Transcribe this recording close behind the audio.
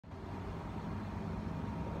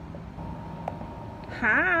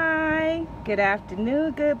Hi, good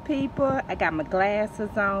afternoon, good people. I got my glasses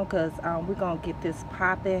on because we're going to get this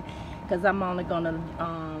popping, because I'm only going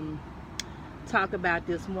to talk about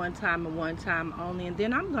this one time and one time only, and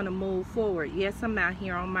then I'm going to move forward. Yes, I'm out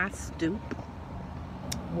here on my stoop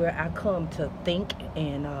where I come to think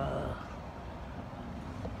and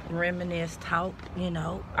reminisce, talk, you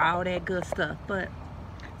know, all that good stuff. But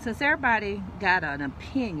since everybody got an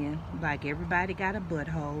opinion, like everybody got a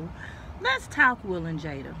butthole, let's talk Will and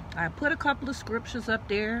Jada. I put a couple of scriptures up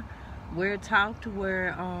there where it talked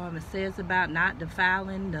where it says about not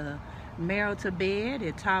defiling the marital bed.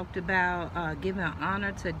 It talked about giving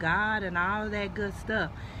honor to God and all that good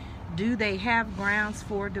stuff. Do they have grounds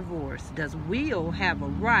for divorce? Does Will have a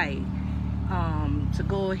right to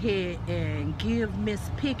go ahead and give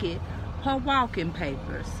Miss Pickett her walking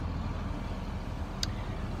papers?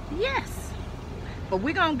 Yes. But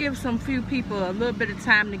we're going to give some few people a little bit of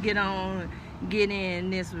time to get in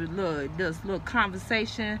this little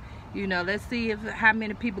conversation. You know, let's see how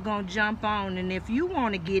many people going to jump on. And if you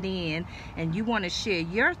want to get in and you want to share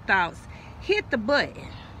your thoughts, hit the button.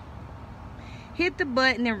 Hit the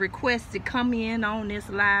button and request to come in on this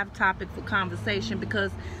live topic for conversation.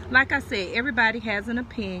 Because, like I said, everybody has an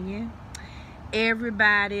opinion.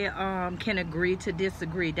 Everybody can agree to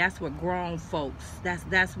disagree. That's what grown folks,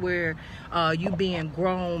 that's where you being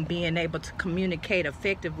grown, being able to communicate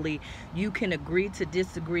effectively. You can agree to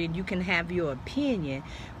disagree and you can have your opinion,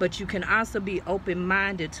 but you can also be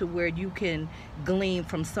open-minded to where you can glean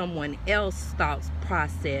from someone else's thoughts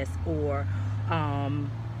process or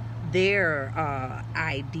their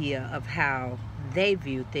idea of how they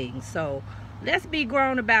view things. So let's be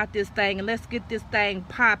grown about this thing and let's get this thing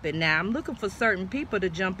popping. Now, I'm looking for certain people to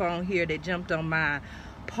jump on here that jumped on my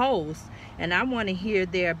post, and I want to hear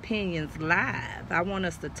their opinions live. I want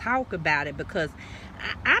us to talk about it because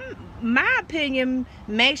my opinion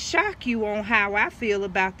may shock you on how I feel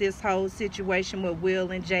about this whole situation with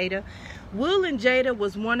Will and Jada. Will and Jada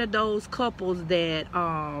was one of those couples that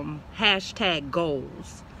hashtag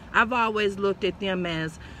goals. I've always looked at them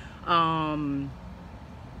as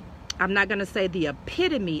I'm not going to say the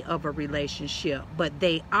epitome of a relationship, but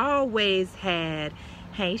they always had,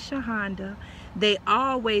 hey Shahonda, they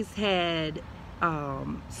always had,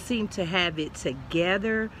 seemed to have it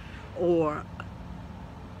together, or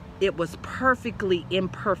it was perfectly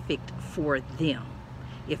imperfect for them,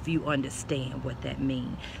 if you understand what that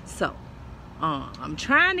means. So, I'm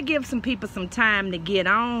trying to give some people some time to get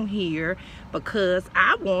on here because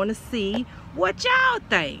I want to see what y'all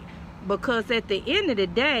think. Because at the end of the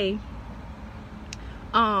day,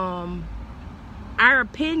 our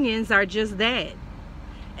opinions are just that.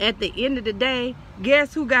 At the end of the day,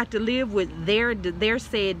 guess who got to live with their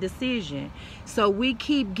said decision? So we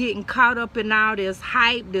keep getting caught up in all this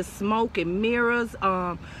hype, this smoke and mirrors.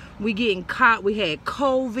 We getting caught. We had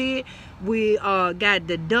COVID. We got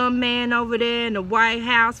the dumb man over there in the White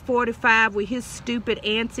House, 45, with his stupid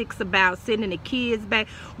antics about sending the kids back.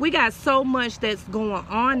 We got so much that's going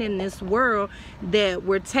on in this world that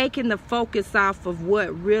we're taking the focus off of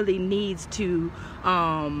what really needs to,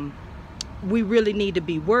 we really need to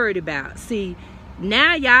be worried about. See,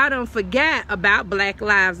 now y'all done forgot about Black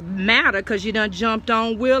Lives Matter because you done jumped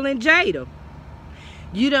on Will and Jada.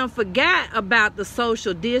 You done forgot about the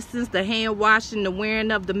social distance, the hand washing, the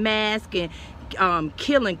wearing of the mask, and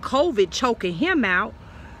killing COVID, choking him out.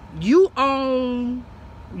 You own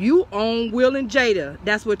Will and Jada.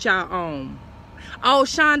 That's what y'all own. Oh,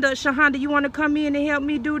 Shahonda, you want to come in and help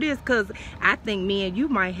me do this? Because I think me and you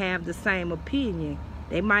might have the same opinion.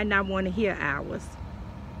 They might not want to hear ours.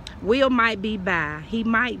 Will might be bi. He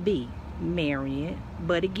might be married.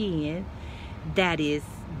 But again, that is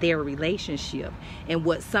their relationship. And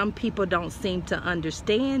what some people don't seem to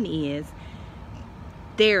understand is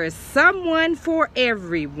there is someone for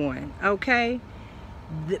everyone, okay?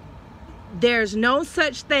 There's no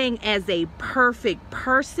such thing as a perfect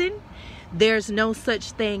person. There's no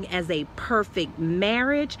such thing as a perfect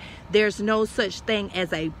marriage. There's no such thing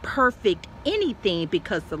as a perfect anything,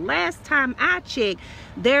 because the last time I checked,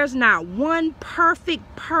 there's not one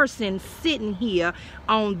perfect person sitting here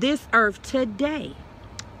on this earth today.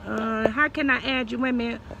 How can I add you? Wait a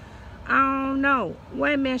minute. I don't know.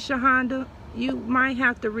 Wait a minute, Shahonda. You might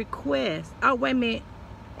have to request. Oh, wait a minute.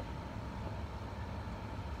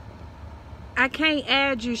 I can't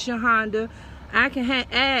add you, Shahonda. I can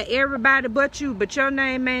add everybody but you, but your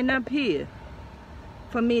name ain't up here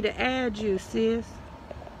for me to add you, sis.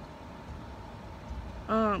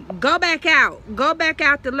 Go back out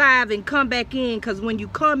the live and come back in, because when you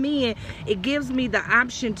come in, it gives me the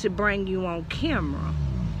option to bring you on camera.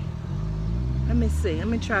 Let me see. Let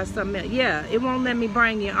me try something else. Yeah, it won't let me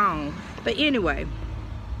bring you on. But anyway,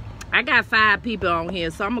 I got 5 people on here,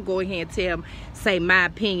 so I'm going to go ahead and say my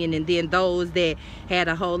opinion, and then those that had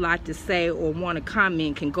a whole lot to say or want to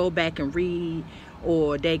comment can go back and read,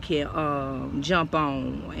 or they can jump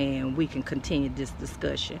on and we can continue this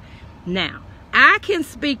discussion. Now, I can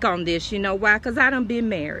speak on this, you know why? Because I done been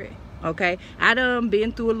married, okay? I done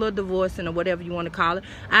been through a little divorcing or whatever you want to call it.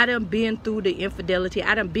 I done been through the infidelity.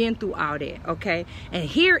 I done been through all that, okay? And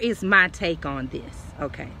here is my take on this,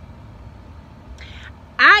 okay?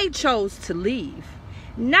 I chose to leave,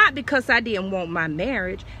 not because I didn't want my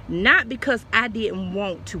marriage, not because I didn't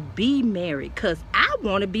want to be married, because I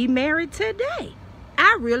want to be married today.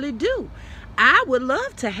 I really do. I would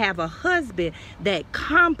love to have a husband that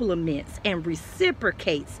compliments and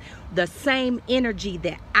reciprocates the same energy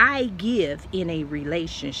that I give in a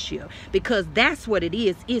relationship, because that's what it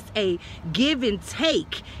is. It's a give and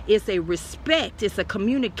take. It's a respect. It's a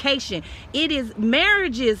communication.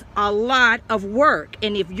 Marriage is a lot of work,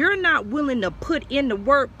 and if you're not willing to put in the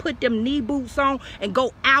work, put them knee boots on and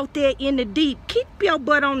go out there in the deep, keep your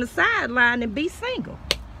butt on the sideline and be single.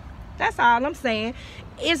 That's all I'm saying.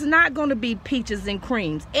 It's not going to be peaches and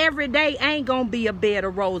creams. Every day ain't going to be a bed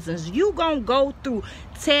of roses. You going to go through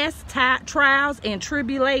tests, trials, and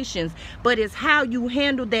tribulations. But it's how you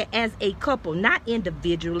handle that as a couple, not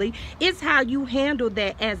individually. It's how you handle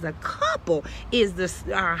that as a couple is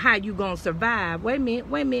how you going to survive. Wait a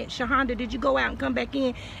minute. Shahonda, did you go out and come back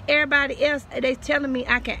in? Everybody else, they telling me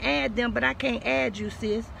I can add them, but I can't add you,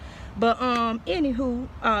 sis. But anywho,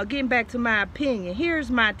 getting back to my opinion,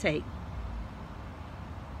 here's my take.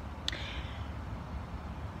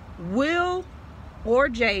 Will or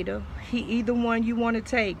JADA, either one you want to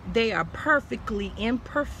take, they are perfectly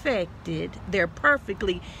imperfected. They're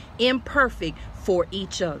perfectly imperfect for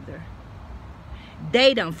each other.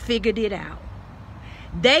 They done figured it out.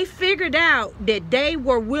 They figured out that they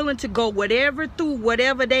were willing to go through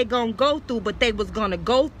whatever they gonna go through, but they was gonna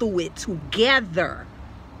go through it together.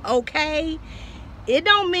 Okay? It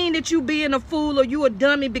don't mean that you being a fool or you a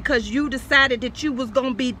dummy because you decided that you was going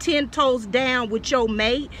to be 10 toes down with your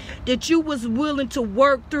mate, that you was willing to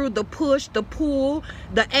work through the push, the pull,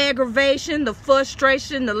 the aggravation, the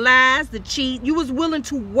frustration, the lies, the cheat. You was willing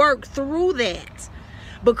to work through that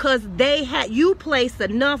because you placed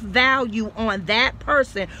enough value on that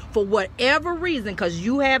person for whatever reason, because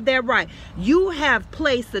you have that right. You have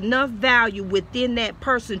placed enough value within that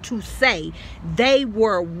person to say they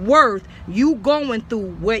were worth you going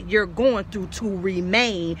through what you're going through to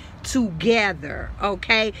remain together,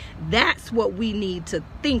 okay? That's what we need to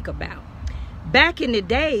think about. Back in the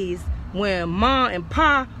days when Mom and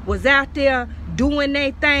Pa was out there doing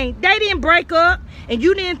their thing, they didn't break up. And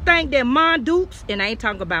you didn't think that Mom Dukes, and I ain't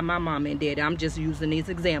talking about my mom and daddy, I'm just using these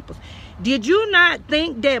examples. Did you not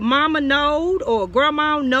think that Mama knowed, or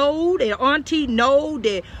Grandma knowed, and Auntie knowed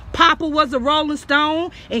that Papa was a Rolling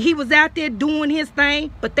Stone and he was out there doing his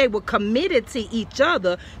thing? But they were committed to each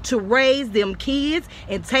other to raise them kids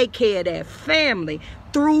and take care of their family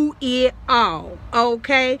through it all,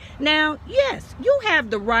 okay? Now, yes, you have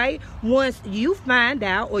the right, once you find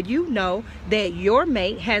out or you know that your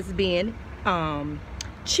mate has been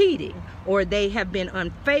cheating or they have been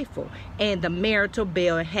unfaithful and the marital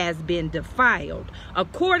bed has been defiled.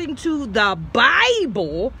 According to the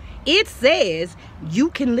Bible, it says you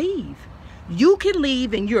can leave. You can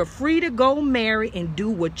leave and you're free to go marry and do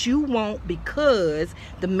what you want because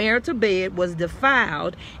the marital bed was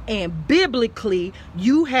defiled, and biblically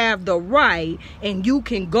you have the right and you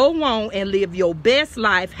can go on and live your best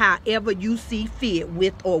life however you see fit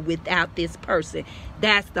with or without this person.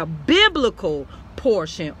 That's the biblical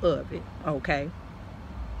portion of it, okay?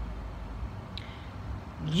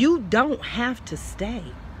 You don't have to stay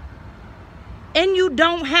and you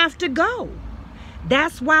don't have to go.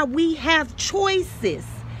 That's why we have choices.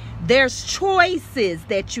 There's choices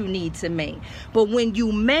that you need to make. But when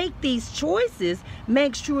you make these choices,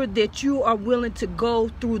 make sure that you are willing to go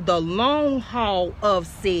through the long haul of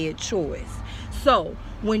said choice. So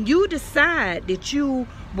when you decide that you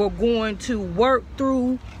were going to work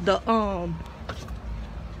through the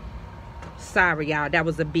sorry y'all, that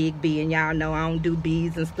was a big B, and y'all know I don't do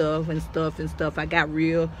B's and stuff. I got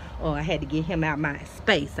real, I had to get him out my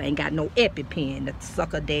space. I ain't got no EpiPen. The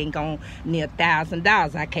sucker dang on near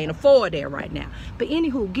 $1,000. I can't afford that right now. But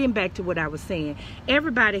anywho, getting back to what I was saying,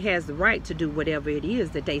 everybody has the right to do whatever it is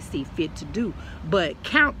that they see fit to do, but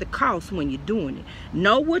count the cost when you're doing it.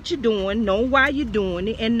 Know what you're doing, know why you're doing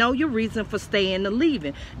it, and know your reason for staying or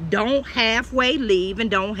leaving. Don't halfway leave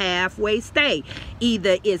and don't halfway stay.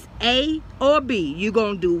 Either it's A or B. You're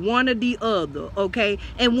going to do one or the other, okay?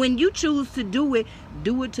 And when you choose to do it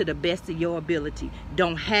to the best of your ability.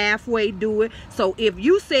 Don't halfway do it. So if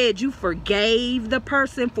you said you forgave the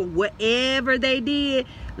person for whatever they did,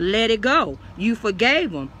 let it go. You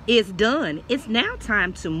forgave them. It's done. It's now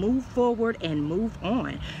time to move forward and move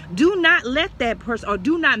on. Do not let that person, or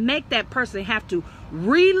do not make that person have to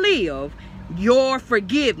relive your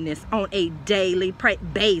forgiveness on a daily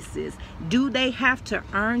basis. Do they have to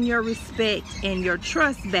earn your respect and your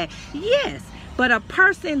trust back? Yes. But a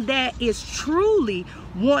person that is truly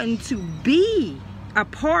wanting to be a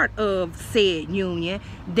part of said union,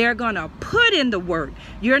 they're gonna put in the work.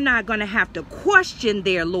 You're not gonna have to question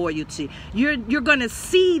their loyalty. You're gonna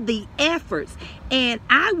see the efforts. And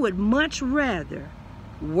I would much rather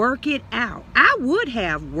work it out. I would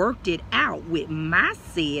have worked it out with my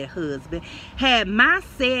said husband had my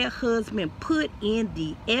said husband put in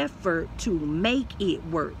the effort to make it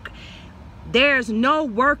work. There's no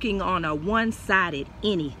working on a one-sided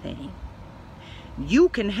anything. You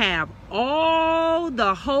can have all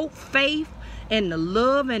the hope, faith, and the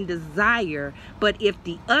love and desire, but if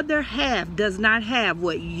the other half does not have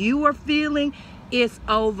what you are feeling, it's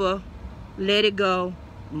over. Let it go.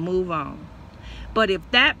 Move on. But if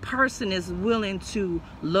that person is willing to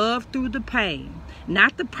love through the pain,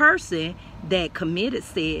 not the person that committed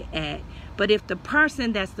said act, but if the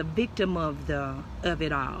person that's the victim of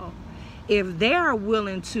it all, if they are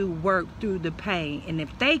willing to work through the pain, and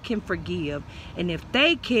if they can forgive, and if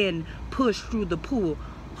they can push through the pool,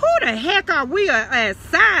 who the heck are we as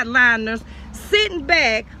sideliners sitting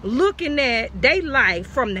back looking at their life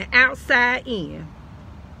from the outside in?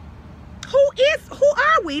 Who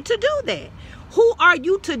are we to do that? Who are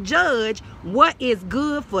you to judge what is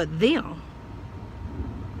good for them?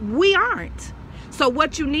 We aren't. So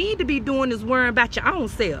what you need to be doing is worrying about your own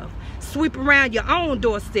self. Sweep around your own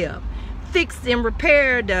doorstep. Fix and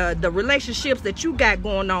repair the relationships that you got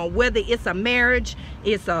going on, whether it's a marriage,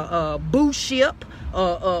 it's a boo ship,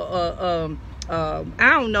 I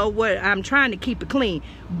don't know what, I'm trying to keep it clean,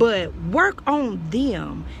 but work on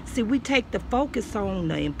them. See, we take the focus on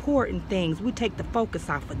the important things. We take the focus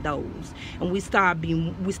off of those, and we start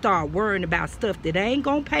worrying about stuff that ain't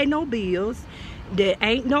gonna pay no bills, that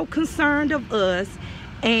ain't no concern of us,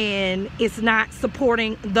 and it's not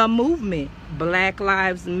supporting the movement. Black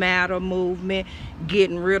Lives Matter movement,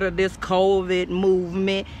 getting rid of this COVID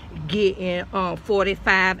movement, getting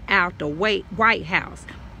 45 out the White House.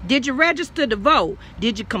 Did you register to vote?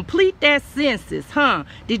 Did you complete that census?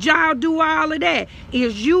 Did y'all do all of that?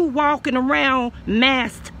 Is you walking around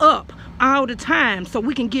masked up all the time so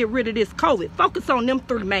we can get rid of this COVID? Focus on them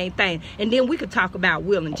three main things, and then we can talk about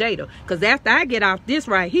Will and Jada. Because after I get off this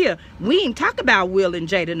right here, we ain't talk about Will and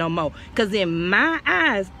Jada no more. Because in my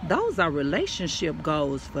eyes, those are relationship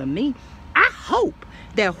goals for me. I hope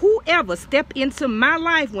that whoever step into my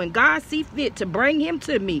life when God see fit to bring him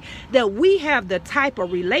to me, that we have the type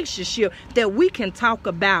of relationship that we can talk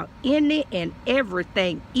about any and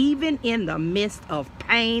everything, even in the midst of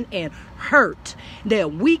pain and hurt,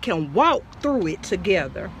 that we can walk through it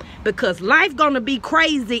together, because life gonna be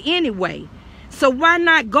crazy anyway. So why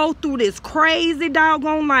not go through this crazy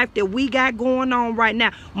doggone life that we got going on right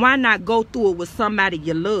now? Why not go through it with somebody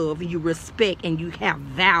you love and you respect and you have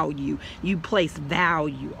value, you place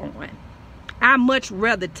value on? I much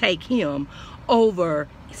rather take him over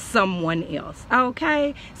someone else.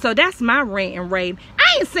 Okay, so that's my rant and rave.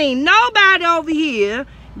 I ain't seen nobody over here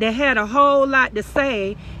that had a whole lot to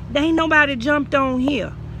say. There ain't nobody jumped on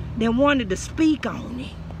here that wanted to speak on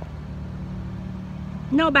it.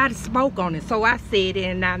 Nobody spoke on it, so I said it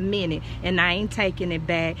and I meant it, and I ain't taking it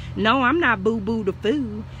back. No, I'm not boo-boo the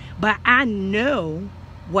fool, but I know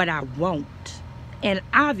what I want. And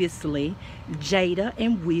obviously, Jada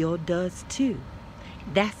and Will does too.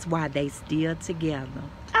 That's why they still together.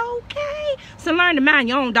 Okay? So learn to mind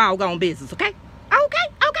your own doggone business, okay?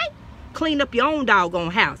 Okay? Clean up your own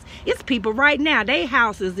doggone house. It's people right now, their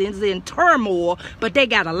house is in turmoil, but they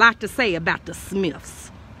got a lot to say about the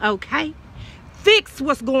Smiths, okay? Fix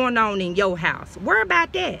what's going on in your house. Worry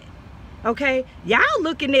about that. Okay? Y'all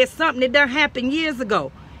looking at something that done happened years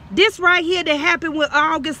ago. This right here that happened with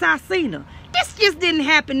August Alsina. This just didn't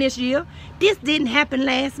happen this year. This didn't happen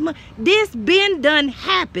last month. This been done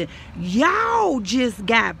happen. Y'all just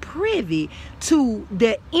got privy to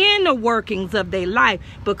the inner workings of their life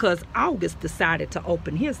because August decided to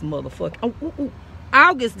open his motherfucking...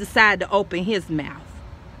 August decided to open his mouth.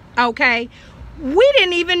 Okay? We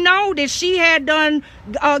didn't even know that she had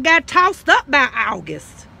got tossed up by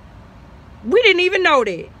August. We didn't even know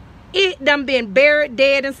that. It done been buried,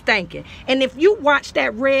 dead, and stinking. And if you watch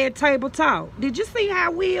that Red Table Talk, did you see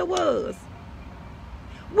how Will was?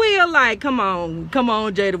 We're like, come on,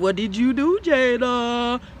 Jada. What did you do,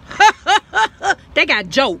 Jada? They got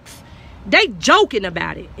jokes. They joking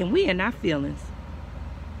about it, and we in our feelings.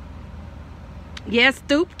 Yes,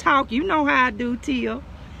 stoop talk. You know how I do, Tia.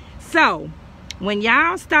 So, when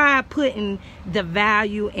y'all start putting the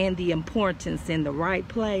value and the importance in the right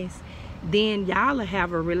place, then y'all will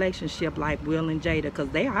have a relationship like Will and Jada, because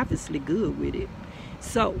they obviously good with it.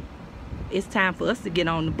 So, it's time for us to get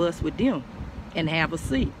on the bus with them and have a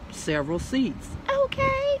seat, several seats.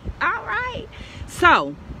 Okay, all right.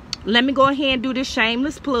 So, let me go ahead and do this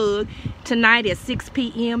shameless plug. Tonight at 6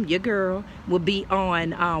 p.m., your girl will be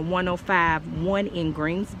on 105.1 in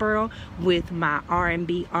Greensboro with my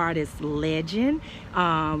R&B artist Legend,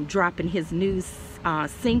 dropping his new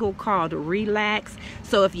single called Relax.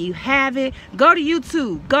 So if you have it, go to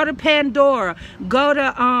YouTube, go to Pandora, go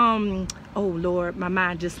to oh Lord, my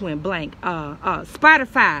mind just went blank.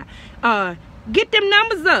 Spotify. Get them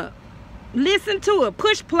numbers up. Listen to it,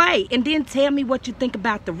 push play, and then tell me what you think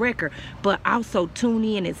about the record. But also tune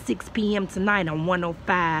in at 6 p.m. tonight on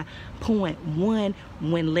 105.1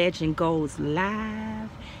 when Legend goes live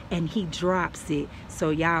and he drops it, so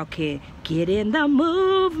y'all can get in the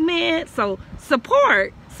movement. So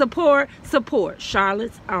support.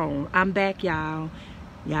 Charlotte's own. I'm back, y'all.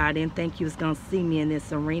 Y'all didn't think you was gonna see me in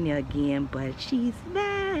this arena again, but she's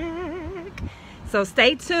back. So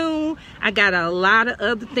stay tuned. I got a lot of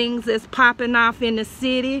other things that's popping off in the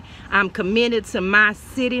city. I'm committed to my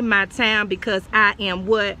city, my town, because I am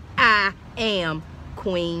what I am,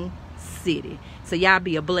 Queen City. So y'all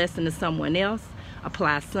be a blessing to someone else.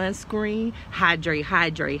 Apply sunscreen,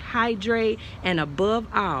 hydrate, and above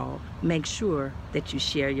all, make sure that you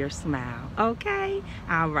share your smile. Okay?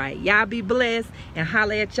 All right. Y'all be blessed, and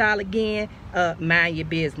holler at y'all again. Mind your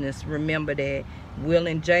business. Remember that Will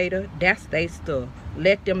and Jada, that's their stuff.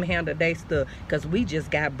 Let them handle their stuff, because we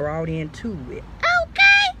just got brought into it.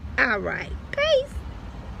 Okay? All right. Peace.